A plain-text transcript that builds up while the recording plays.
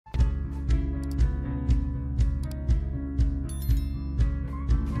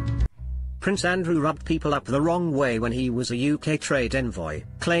Prince Andrew rubbed people up the wrong way when he was a UK trade envoy,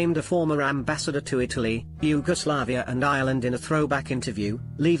 claimed a former ambassador to Italy, Yugoslavia and Ireland in a throwback interview,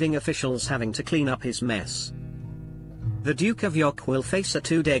 leaving officials having to clean up his mess. The Duke of York will face a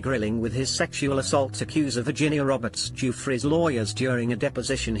 2-day grilling with his sexual assault accuser Virginia Roberts Giuffre's lawyers during a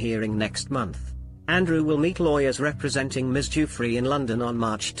deposition hearing next month. Andrew will meet lawyers representing Ms. Giuffre in London on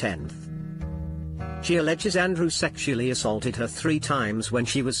March 10th. She alleges Andrew sexually assaulted her 3 times when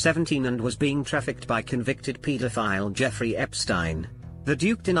she was 17 and was being trafficked by convicted paedophile Jeffrey Epstein. The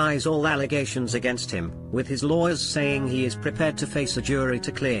Duke denies all allegations against him, with his lawyers saying he is prepared to face a jury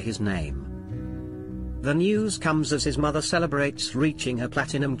to clear his name. The news comes as his mother celebrates reaching her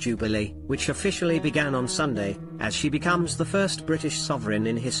Platinum Jubilee, which officially began on Sunday, as she becomes the first British sovereign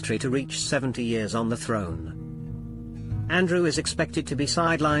in history to reach 70 years on the throne. Andrew is expected to be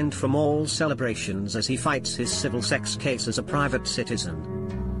sidelined from all celebrations as he fights his civil sex case as a private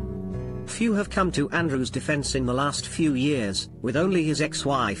citizen. Few have come to Andrew's defense in the last few years, with only his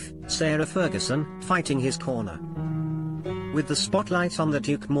ex-wife, Sarah Ferguson, fighting his corner. With the spotlight on the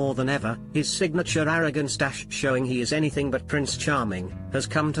Duke more than ever, his signature arrogant stash showing he is anything but Prince Charming, has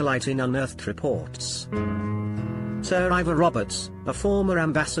come to light in unearthed reports. Sir Ivor Roberts, a former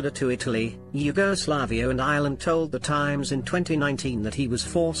ambassador to Italy, Yugoslavia and Ireland, told The Times in 2019 that he was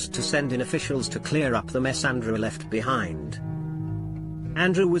forced to send in officials to clear up the mess Andrew left behind.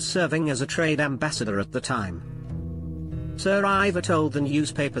 Andrew was serving as a trade ambassador at the time. Sir Ivor told the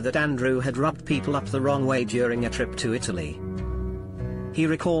newspaper that Andrew had rubbed people up the wrong way during a trip to Italy. He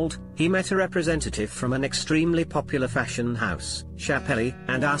recalled, he met a representative from an extremely popular fashion house, Schiaparelli,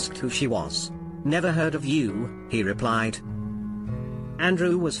 and asked who she was. "Never heard of you," he replied.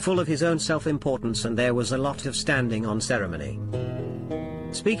 Andrew was full of his own self-importance and there was a lot of standing on ceremony.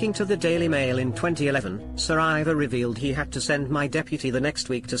 Speaking to the Daily Mail in 2011, Sir Ivor revealed he had to send my deputy the next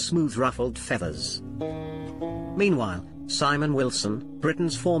week to smooth ruffled feathers. Meanwhile, Simon Wilson,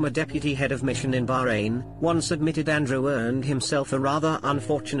 Britain's former deputy head of mission in Bahrain, once admitted Andrew earned himself a rather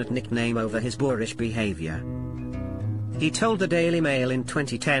unfortunate nickname over his boorish behavior. He told the Daily Mail in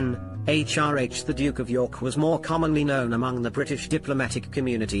 2010, HRH the Duke of York was more commonly known among the British diplomatic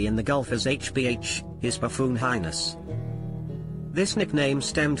community in the Gulf as HBH, His Buffoon Highness. This nickname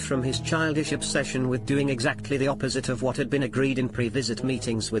stemmed from his childish obsession with doing exactly the opposite of what had been agreed in pre-visit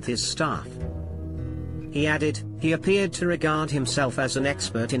meetings with his staff. He added, he appeared to regard himself as an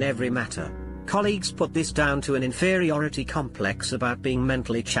expert in every matter. Colleagues put this down to an inferiority complex about being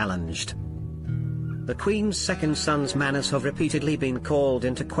mentally challenged. The Queen's second son's manners have repeatedly been called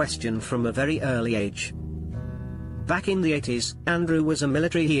into question from a very early age. Back in the 80s, Andrew was a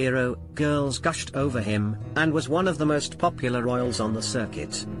military hero, girls gushed over him, and was one of the most popular royals on the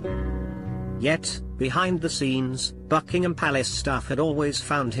circuit. Yet, behind the scenes, Buckingham Palace staff had always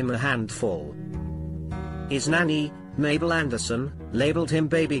found him a handful. His nanny, Mabel Anderson, labelled him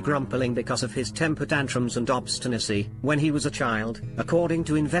baby grumpling because of his temper tantrums and obstinacy when he was a child, according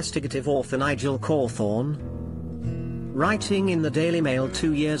to investigative author Nigel Cawthorne. Writing in the Daily Mail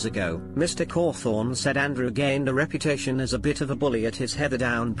 2 years ago, Mr. Cawthorne said Andrew gained a reputation as a bit of a bully at his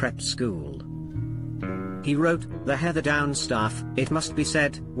Heatherdown prep school. He wrote, the Heatherdown staff, it must be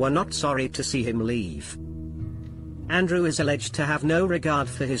said, were not sorry to see him leave. Andrew is alleged to have no regard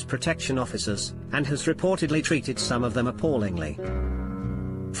for his protection officers, and has reportedly treated some of them appallingly.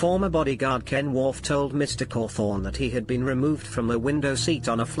 Former bodyguard Ken Wharf told Mr. Cawthorne that he had been removed from the window seat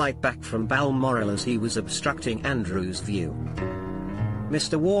on a flight back from Balmoral as he was obstructing Andrew's view.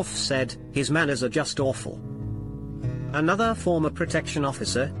 Mr. Wharf said, his manners are just awful. Another former protection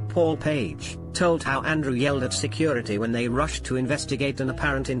officer, Paul Page, told how Andrew yelled at security when they rushed to investigate an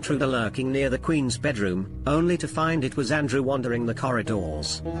apparent intruder lurking near the Queen's bedroom, only to find it was Andrew wandering the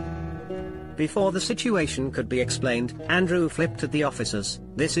corridors. Before the situation could be explained, Andrew flipped at the officers,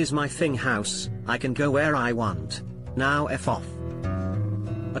 "This is my thing house, I can go where I want. Now F off."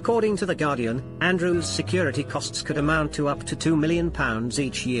 According to The Guardian, Andrew's security costs could amount to up to £2 million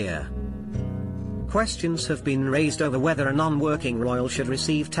each year. Questions have been raised over whether a non-working royal should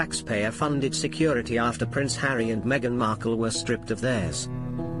receive taxpayer-funded security after Prince Harry and Meghan Markle were stripped of theirs.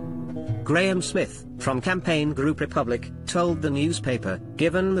 Graham Smith, from campaign group Republic, told the newspaper,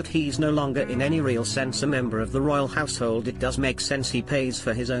 given that he's no longer in any real sense a member of the royal household, it does make sense he pays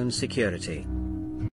for his own security.